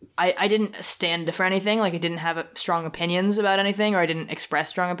 I didn't stand for anything, like, I didn't have strong opinions about anything, or I didn't express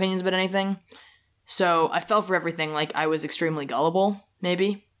strong opinions about anything. So I fell for everything, like, I was extremely gullible,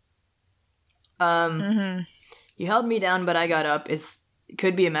 maybe. You held me down, but I got up. It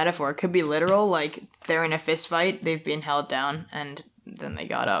could be a metaphor. It could be literal, like, they're in a fist fight, they've been held down, and then they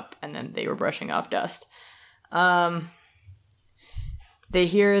got up, and then they were brushing off dust. They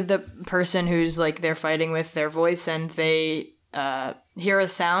hear the person who's, like, they're fighting with their voice, and they hear a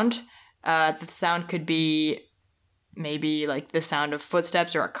sound. The sound could be maybe, like, the sound of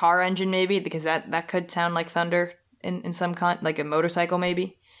footsteps or a car engine, maybe, because that could sound like thunder in some like a motorcycle,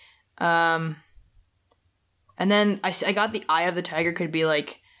 maybe. And then I got the eye of the tiger could be,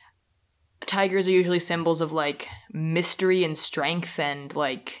 like, tigers are usually symbols of, like, mystery and strength and,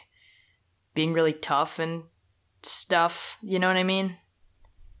 like, being really tough and stuff. You know what I mean?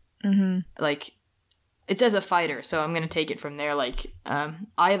 Mm-hmm. Like, it says a fighter, so I'm gonna take it from there. Like,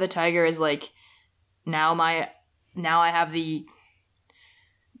 eye of the tiger is, like, now I have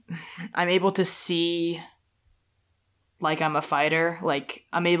I'm able to see, like, I'm a fighter. Like,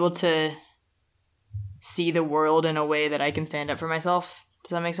 I'm able to see the world in a way that I can stand up for myself. Does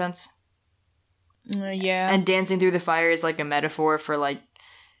that make sense? Yeah. And dancing through the fire is, like, a metaphor for, like,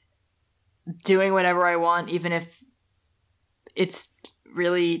 doing whatever I want, even if it's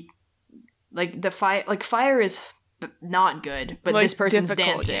really, like, fire is not good, but like, this person's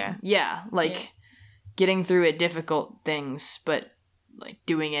difficult, dancing. Yeah, like, getting through it, difficult things, but, like,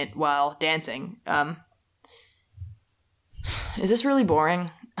 doing it while dancing. Is this really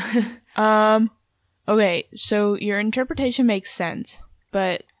boring? Okay, so your interpretation makes sense,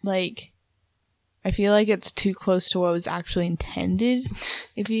 but, like, I feel like it's too close to what was actually intended,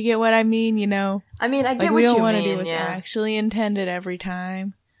 if you get what I mean, you know? I mean, I get Like, what we don't you want to mean, do what's yeah. actually intended every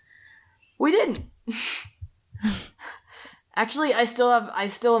time. We didn't. Actually, I still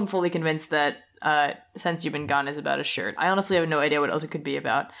am fully convinced that Since You've Been Gone is about a shirt. I honestly have no idea what else it could be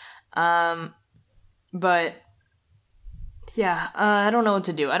about. But yeah, I don't know what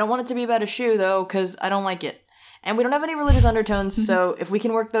to do. I don't want it to be about a shoe, though, because I don't like it. And we don't have any religious undertones, so if we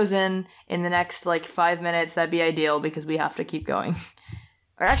can work those in the next, like, 5 minutes, that'd be ideal, because we have to keep going.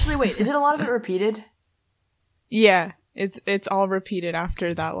 Or actually, wait, is it a lot of it repeated? Yeah, it's all repeated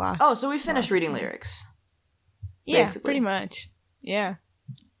after that last. Oh, so we finished last reading one. lyrics. Yeah, basically. pretty much. Yeah.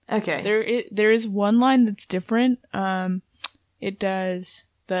 Okay. There is one line that's different. It does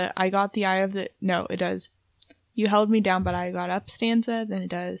the I got the eye of the no, it does you held me down but I got up stanza, then it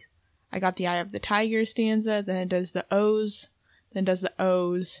does I got the eye of the tiger stanza, then it does the O's, then it does the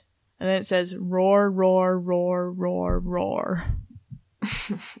O's, and then it says roar, roar, roar, roar, roar.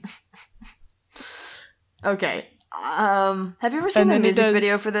 Okay. Have you ever seen And the then it music does-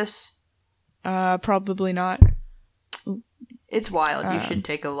 video for this? Probably not. It's wild. You should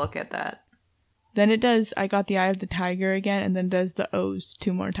take a look at that. Then it does I got the eye of the tiger again, and then does the O's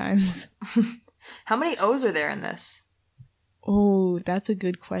 2 more times. How many O's are there in this? Oh, that's a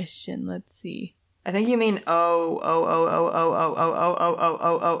good question. Let's see. I think you mean oh.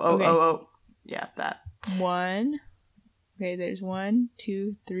 Yeah, that. 1. Okay, there's 1,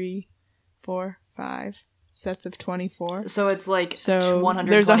 2, 3, 4, 5 sets of 24. So it's like So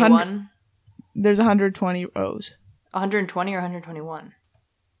 121? There's 120 O's. 120 or 121?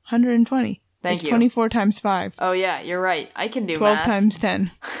 120. Thank It's you. 24 times 5. Oh yeah, you're right. I can do 12 math. times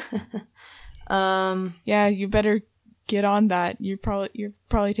 10. Um, Yeah, you better get on that. You're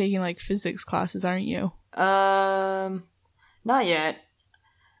probably taking like physics classes, aren't you? not yet.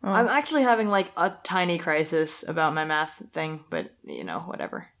 Oh. I'm actually having like a tiny crisis about my math thing, but you know,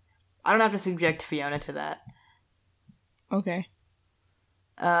 whatever. I don't have to subject Fiona to that. Okay.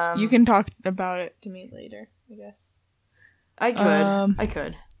 You You can talk about it to me later, I guess. I could. I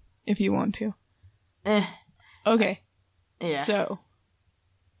could. If you want to. Eh. Okay. Yeah. So,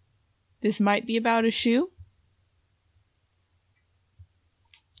 this might be about a shoe.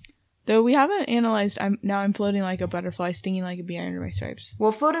 Though we haven't analyzed, I'm floating like a butterfly, stinging like a bee under my stripes.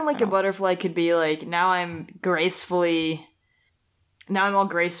 Well, floating like a butterfly could be like, now I'm all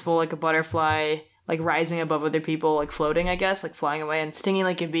graceful like a butterfly, like rising above other people, like floating, I guess, like flying away. And stinging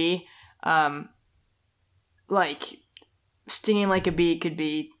like a bee, like stinging like a bee could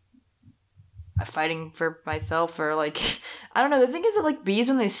be fighting for myself, or like, I don't know. The thing is that like bees,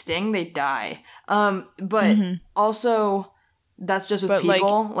 when they sting, they die. But also that's just with But,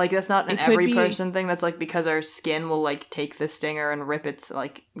 people. Like that's not an it could every be- person thing. That's like because our skin will like take the stinger and rip its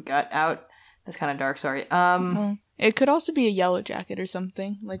like gut out. That's kind of dark. Sorry. It could also be a yellow jacket or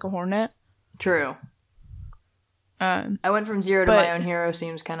something, like a hornet. True. Um, I went from zero to But- my own hero.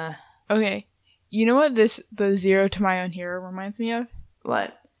 Seems kind of okay. You know what the Zero to My Own Hero reminds me of?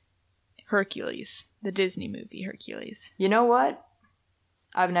 what? Hercules, the Disney movie Hercules. You know what?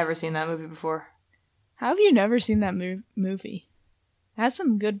 I've never seen that movie before. How have you never seen that movie? It has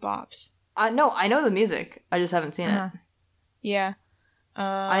some good bops. I know the music. I just haven't seen Uh-huh. it. Yeah.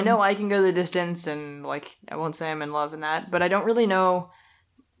 I know I Can Go the Distance, and like I won't say I'm in love in that, but I don't really know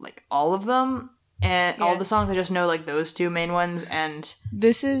like all of them and all Yeah. the songs. I just know like those two main ones, and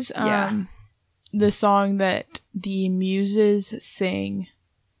This is Yeah. the song that the Muses sing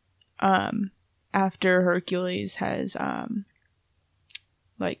after Hercules has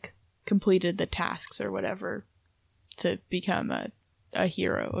like completed the tasks or whatever to become a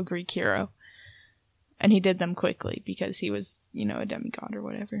hero, a Greek hero. And he did them quickly because he was, a demigod or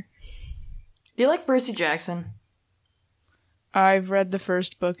whatever. do you like Percy Jackson? I've read the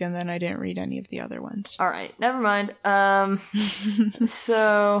first book and then I didn't read any of the other ones. All right, never mind.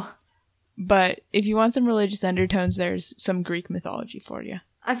 So But if you want some religious undertones, there's some Greek mythology for you.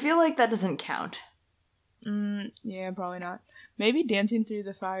 I feel like that doesn't count. Yeah, probably not. Maybe dancing through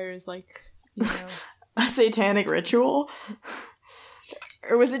the fire is like, A satanic ritual?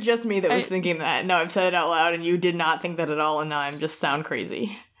 Or was it just me that was thinking that? No, I've said it out loud, and you did not think that at all, and now I'm just sound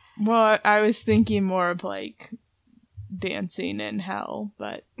crazy. Well, I was thinking more of like dancing in hell,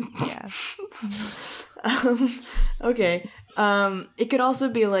 but yeah. Okay. It could also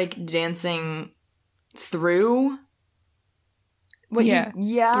be like dancing through. Yeah,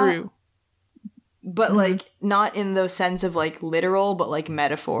 Through. But like not in the sense of like literal, but like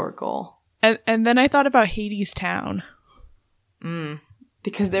metaphorical. And then I thought about Hades Town.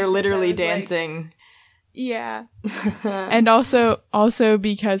 Because they're literally That was, like- dancing. Yeah. And also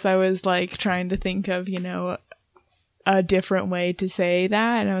because I was like trying to think of, a different way to say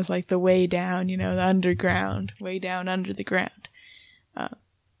that, and I was like the way down, the underground, way down under the ground.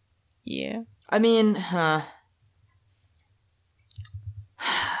 Yeah. I mean,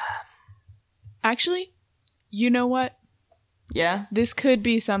 Actually, you know what? yeah. This could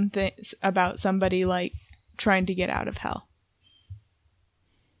be something about somebody like trying to get out of hell.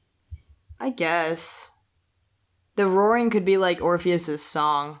 I guess. The roaring could be like Orpheus's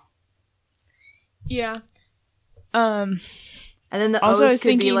song. Yeah. And then the Also, I O's was could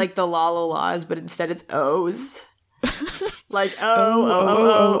be thinking- like the la la la's, but instead it's O's. Like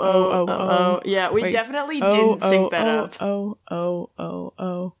oh. Yeah, we Wait. definitely didn't sync that up.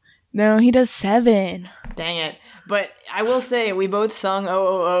 Oh. No, he does 7. Dang it. But I will say, we both sung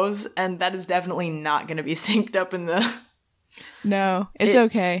O's, and that is definitely not going to be synced up in the... No, it's It-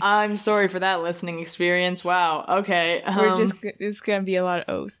 okay. I'm sorry for that listening experience. Wow. Okay. It's gonna be a lot of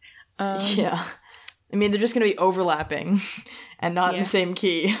O's. Yeah. I mean, they're just going to be overlapping and not in Yeah. the same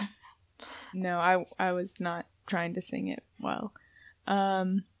key. No, I was not trying to sing it well.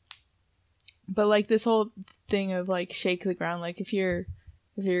 But like this whole thing of like shake the ground, like if you're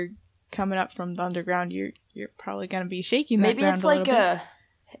coming up from the underground, you're probably gonna be shaking that Maybe ground it's a like little bit.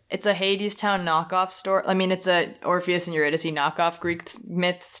 it's a Hades Town knockoff story. I mean, it's a Orpheus and Eurydice knockoff Greek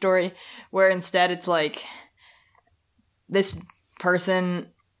myth story, where instead it's like this person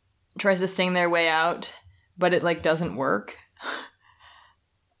tries to sing their way out, but it like doesn't work.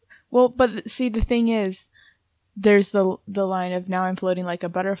 Well, but see, the thing is, there's the line of "now I'm floating like a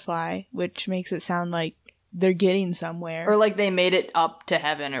butterfly," which makes it sound like they're getting somewhere. Or like they made it up to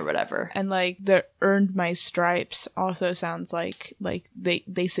heaven or whatever. And like the "earned my stripes" also sounds like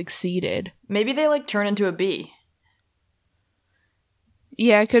they succeeded. Maybe they like turn into a bee.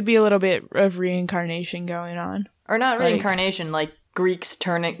 Yeah, it could be a little bit of reincarnation going on. Or not Like- reincarnation, like Greeks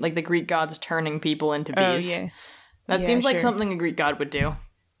turning, like the Greek gods turning people into bees. Oh yeah, That Yeah, seems like sure. something a Greek god would do.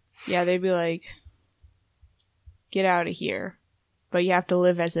 yeah. They'd be like, "Get out of here," but you have to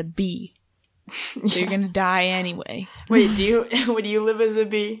live as a bee, so you're gonna die anyway. Wait, would you live as a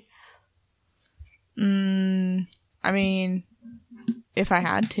bee? I mean, if I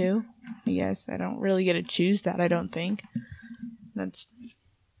had to, I guess I don't really get to choose that. I don't think that's.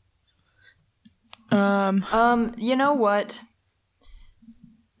 You know what?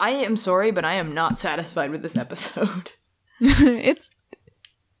 I am sorry, but I am not satisfied with this episode. It's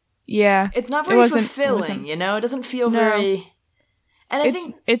not it very wasn't- fulfilling, you know? It doesn't feel No. very... And I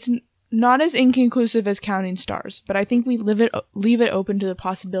think... it's not as inconclusive as Counting Stars, but I think we leave it open to the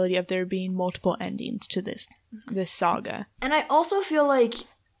possibility of there being multiple endings to this saga. And I also feel like...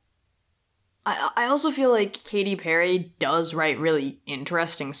 I also feel like Katy Perry does write really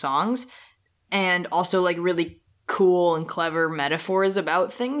interesting songs, and also, like, really cool and clever metaphors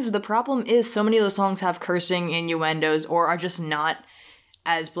about things. The problem is so many of those songs have cursing, innuendos, or are just not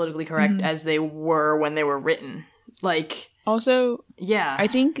as politically correct as they were when they were written. Like... Also, Yeah. I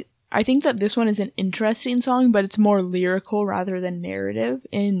think that this one is an interesting song, but it's more lyrical rather than narrative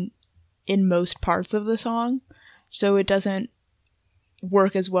in most parts of the song. So it doesn't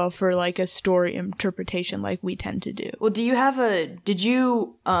work as well for like a story interpretation like we tend to do. Well, do you have a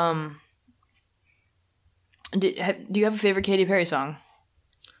favorite Katy Perry song?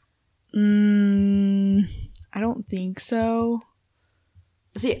 I don't think so.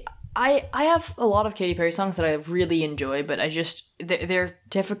 See, I have a lot of Katy Perry songs that I really enjoy, but they're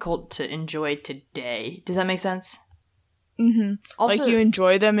difficult to enjoy today. Does that make sense? Mm-hmm. Also, Like you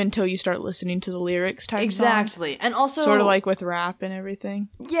enjoy them until you start listening to the lyrics type exactly, and also song. Sort of like with rap and everything.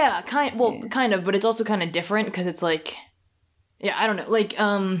 yeah, kind of, but it's also kind of different because it's like, yeah, I don't know, like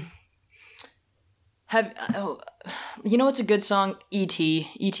you know what's a good song?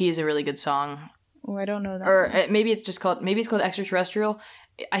 E.T. E.T. is a really good song. Oh, I don't know that. Or maybe it's called Extraterrestrial.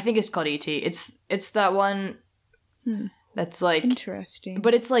 I think it's called E.T. It's that one that's like Interesting.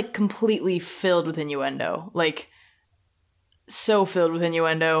 but it's like completely filled with innuendo, like so filled with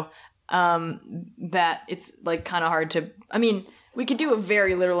innuendo that it's like kind of hard to. I mean, we could do a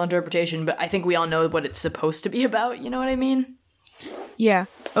very literal interpretation, but I think we all know what it's supposed to be about. You know what I mean? Yeah.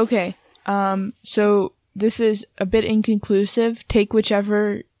 Okay. So this is a bit inconclusive. Take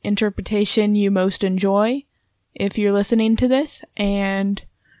whichever interpretation you most enjoy if you're listening to this, and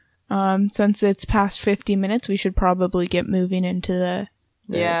since it's past 50 minutes, we should probably get moving into the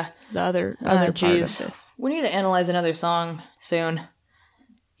other part of this. We need to analyze another song soon.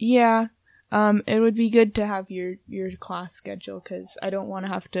 Yeah. It would be good to have your class schedule, because I don't want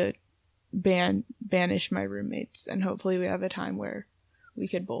to have to banish my roommates, and hopefully we have a time where we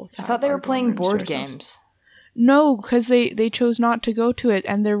could both I have thought they our were playing dorm rooms to board ourselves. games. No, because they chose not to go to it,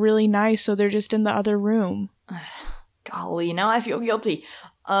 and they're really nice, so they're just in the other room. Golly, now I feel guilty.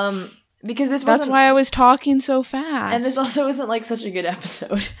 Because this That's wasn't, why I was talking so fast. and this also isn't like such a good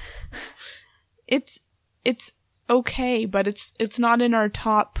episode. It's okay, but it's not in our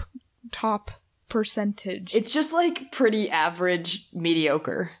top percentage. It's just like pretty average,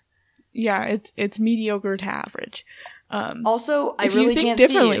 mediocre. Yeah, it's mediocre to average. Also, I if really you think can't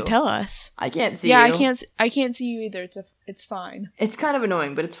differently, see you. tell us. I can't see Yeah, you. I can't see you either. It's fine. It's kind of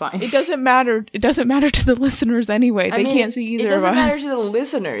annoying, but it's fine. It doesn't matter. It doesn't matter to the listeners anyway. They can't see either It doesn't of matter us. to the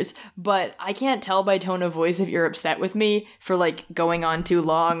listeners, but I can't tell by tone of voice if you're upset with me for like going on too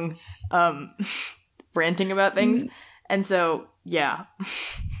long, ranting about things. And so, yeah.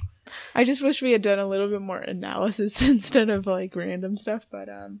 I just wish we had done a little bit more analysis instead of like random stuff, but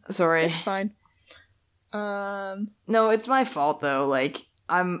Sorry. it's fine. No, it's my fault though. Like,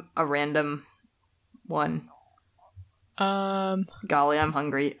 I'm a random one. Golly, I'm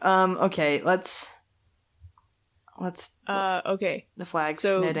hungry. Okay, let's okay. the flag's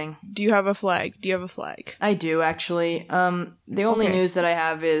So, knitting. do you have a flag? I do actually. The only Okay. news that I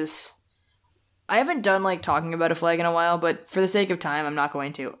have is I haven't done like talking about a flag in a while, but for the sake of time, I'm not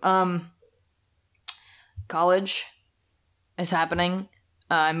going to. College is happening.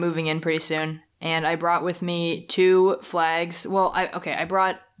 I'm moving in pretty soon, and I brought with me 2 flags. Well, I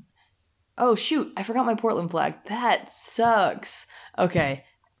brought. Oh shoot! I forgot my Portland flag. That sucks. Okay.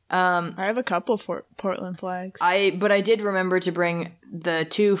 I have a couple for Portland flags. But I did remember to bring the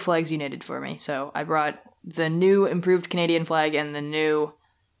 2 flags you knitted for me. So I brought the new improved Canadian flag and the new,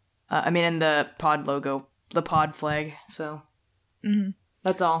 and the pod logo, the pod flag. So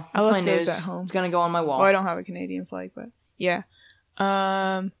that's all. I That's my left those news. at home. It's gonna go on my wall. Well, I don't have a Canadian flag, but yeah.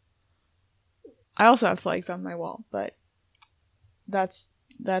 I also have flags on my wall, but that's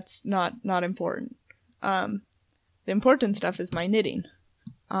not important. The important stuff is my knitting.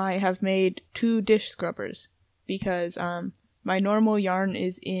 I have made 2 dish scrubbers because my normal yarn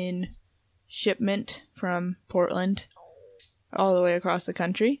is in shipment from Portland all the way across the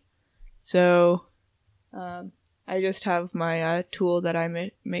country. So I just have my tool that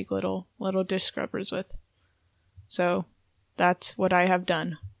I make little dish scrubbers with. So that's what I have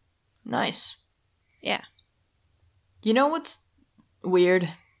done. Nice. Yeah. You know what's weird?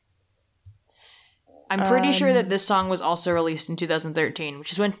 I'm pretty sure that this song was also released in 2013,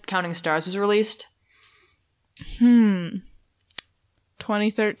 which is when Counting Stars was released.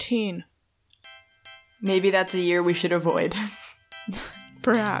 2013. Maybe that's a year we should avoid.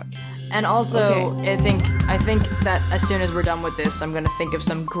 Perhaps. And also, Okay. I think that as soon as we're done with this, I'm gonna think of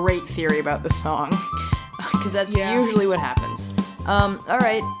some great theory about the song, because that's usually what happens. All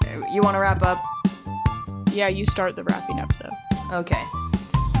right, you want to wrap up? Yeah, you start the wrapping up, though. Okay.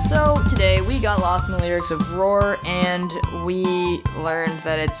 So today we got lost in the lyrics of Roar, and we learned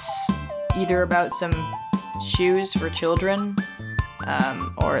that it's either about some shoes for children,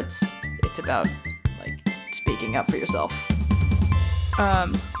 or it's about like speaking up for yourself.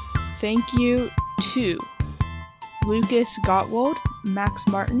 Thank you to Lucas Gottwald, Max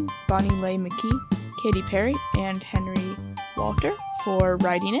Martin, Bonnie Leigh McKee, Katy Perry, and Henry Walter for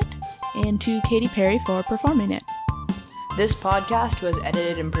writing it, and to Katy Perry for performing it. This podcast was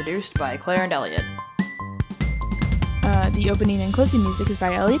edited and produced by Claire and Elliot. The opening and closing music is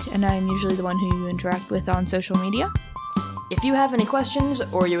by Elliot, and I am usually the one who you interact with on social media. If you have any questions,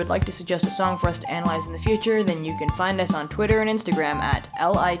 or you would like to suggest a song for us to analyze in the future, then you can find us on Twitter and Instagram at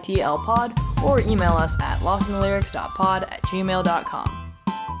litlpod, or email us at lostinthelyrics.pod@gmail.com.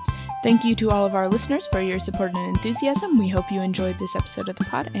 Thank you to all of our listeners for your support and enthusiasm. We hope you enjoyed this episode of the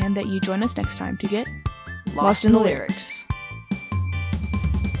pod, and that you join us next time to get Lost in the Lyrics.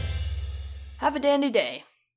 Have a dandy day.